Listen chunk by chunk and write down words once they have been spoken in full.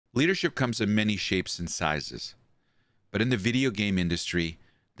Leadership comes in many shapes and sizes. But in the video game industry,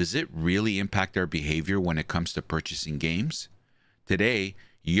 does it really impact our behavior when it comes to purchasing games? Today,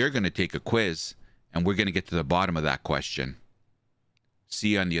 you're going to take a quiz, and we're going to get to the bottom of that question.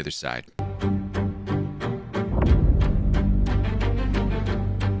 See you on the other side.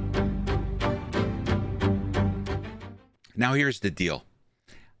 Now here's the deal.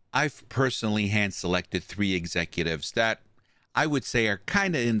 I've personally hand-selected 3 executives that I would say are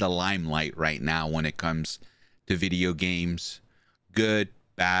kind of in the limelight right now when it comes to video games. Good,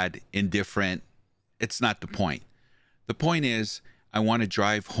 bad, indifferent. It's not the point. The point is, I want to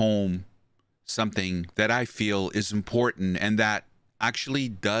drive home something that I feel is important and that actually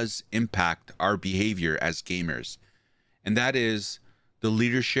does impact our behavior as gamers. And that is the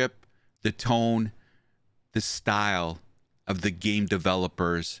leadership, the tone, the style of the game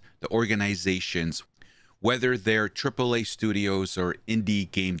developers, the organizations, whether they're AAA studios or indie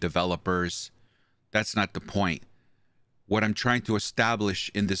game developers. That's not the point. What I'm trying to establish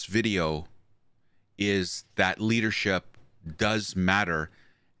in this video is that leadership does matter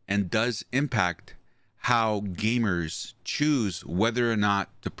and does impact how gamers choose whether or not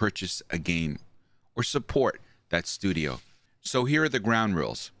to purchase a game or support that studio. So here are the ground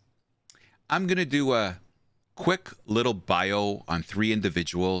rules. I'm going to do a quick little bio on 3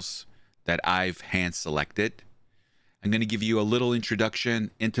 individuals that I've hand selected. I'm going to give you a little introduction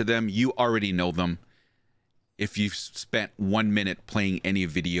into them. You already know them. If you've spent 1 minute playing any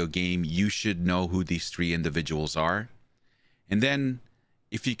video game, you should know who these 3 individuals are. And then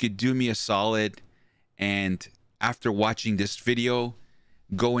if you could do me a solid and after watching this video,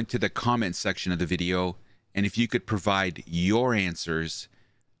 go into the comment section of the video, and if you could provide your answers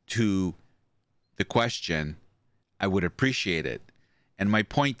to the question, I would appreciate it. And my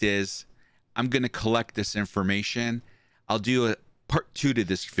point is, I'm going to collect this information. I'll do a part 2 to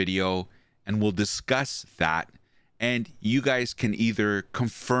this video and we'll discuss that. And you guys can either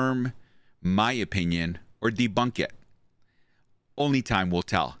confirm my opinion or debunk it. Only time will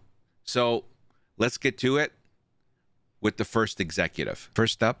tell. So let's get to it with the first executive.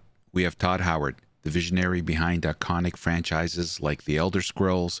 First up, we have Todd Howard, the visionary behind iconic franchises like The Elder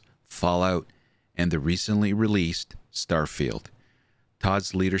Scrolls, Fallout, and the recently released Starfield.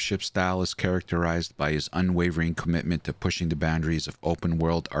 Todd's leadership style is characterized by his unwavering commitment to pushing the boundaries of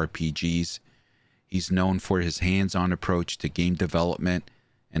open-world RPGs. He's known for his hands-on approach to game development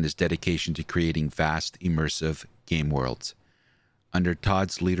and his dedication to creating vast, immersive game worlds. Under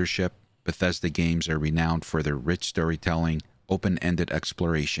Todd's leadership, Bethesda games are renowned for their rich storytelling, open-ended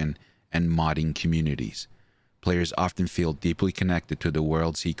exploration, and modding communities. Players often feel deeply connected to the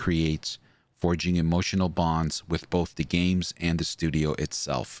worlds he creates, forging emotional bonds with both the games and the studio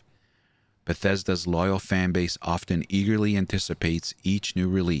itself. Bethesda's loyal fanbase often eagerly anticipates each new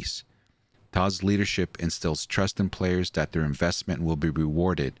release. Todd's leadership instills trust in players that their investment will be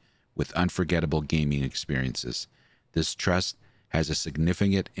rewarded with unforgettable gaming experiences. This trust has a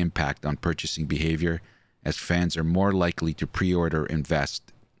significant impact on purchasing behavior, as fans are more likely to pre-order or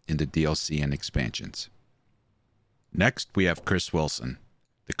invest in the DLC and expansions. Next, we have Chris Wilson,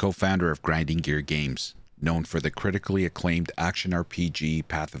 the co-founder of Grinding Gear Games, known for the critically acclaimed action RPG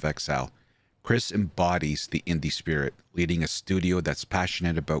Path of Exile. Chris embodies the indie spirit, leading a studio that's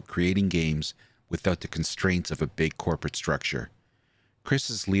passionate about creating games without the constraints of a big corporate structure.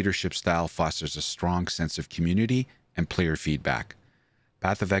 Chris's leadership style fosters a strong sense of community and player feedback.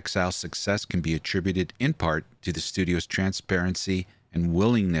 Path of Exile's success can be attributed in part to the studio's transparency and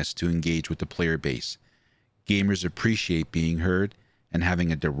willingness to engage with the player base. Gamers appreciate being heard and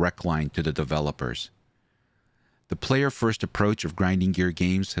having a direct line to the developers. The player-first approach of Grinding Gear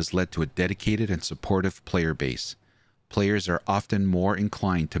Games has led to a dedicated and supportive player base. Players are often more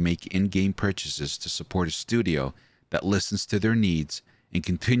inclined to make in-game purchases to support a studio that listens to their needs and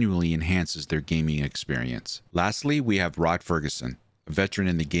continually enhances their gaming experience. Lastly, we have Rod Fergusson, a veteran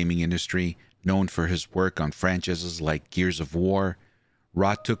in the gaming industry, known for his work on franchises like Gears of War.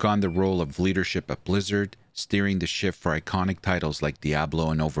 Rod took on the role of leadership at Blizzard, steering the ship for iconic titles like Diablo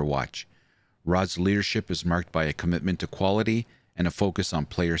and Overwatch. Rod's leadership is marked by a commitment to quality and a focus on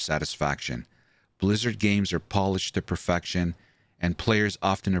player satisfaction. Blizzard games are polished to perfection, and players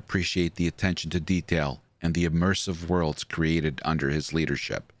often appreciate the attention to detail and the immersive worlds created under his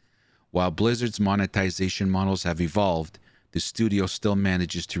leadership. While Blizzard's monetization models have evolved, the studio still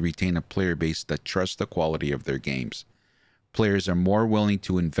manages to retain a player base that trusts the quality of their games. Players are more willing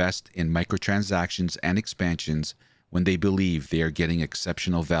to invest in microtransactions and expansions when they believe they are getting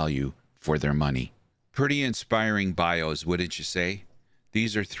exceptional value for their money. Pretty inspiring bios, wouldn't you say?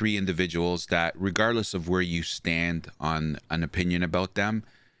 These are 3 individuals that, regardless of where you stand on an opinion about them,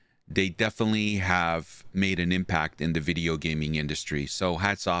 they definitely have made an impact in the video gaming industry. So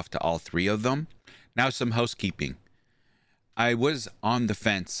hats off to all three of them. Now some housekeeping. I was on the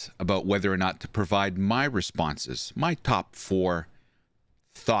fence about whether or not to provide my responses, my top 4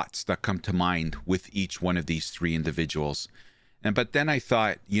 thoughts that come to mind with each one of these 3 individuals. But then I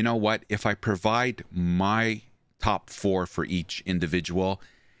thought, you know what? If I provide my top 4 for each individual,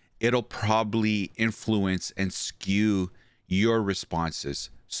 it'll probably influence and skew your responses.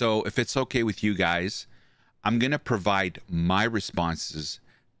 So if it's okay with you guys, I'm going to provide my responses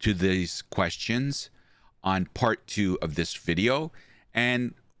to these questions on part 2 of this video,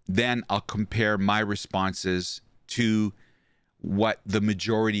 and then I'll compare my responses to what the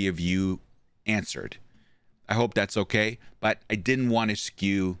majority of you answered. I hope that's okay, but I didn't want to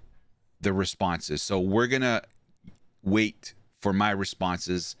skew the responses. So we're going to wait for my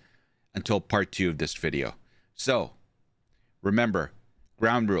responses until part 2 of this video. So remember,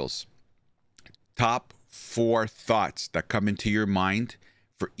 ground rules. Top 4 thoughts that come into your mind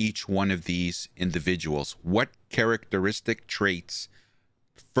for each one of these individuals. What characteristic traits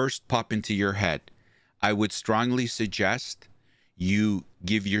first pop into your head? I would strongly suggest you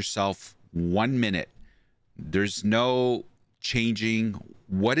give yourself 1 minute. There's no changing.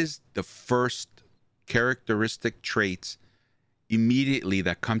 What is the first characteristic traits immediately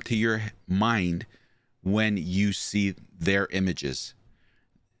that come to your mind when you see their images?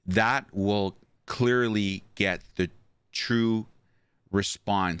 That will clearly get the true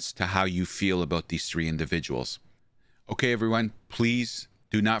response to how you feel about these 3 individuals. Okay, everyone, please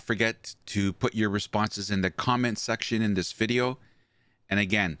do not forget to put your responses in the comment section in this video. And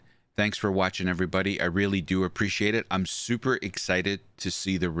again, thanks for watching, everybody. I really do appreciate it. I'm super excited to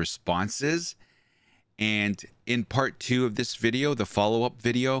see the responses. And in part 2 of this video, the follow-up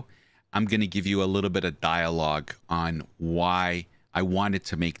video, I'm going to give you a little bit of dialogue on why I wanted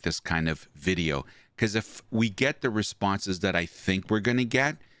to make this kind of video. Because if we get the responses that I think we're going to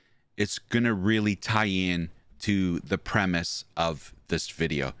get, it's going to really tie in to the premise of this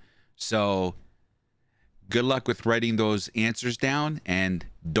video. So good luck with writing those answers down, and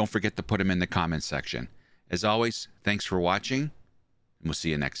don't forget to put them in the comment section. As always, thanks for watching, and we'll see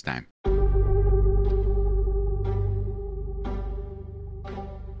you next time.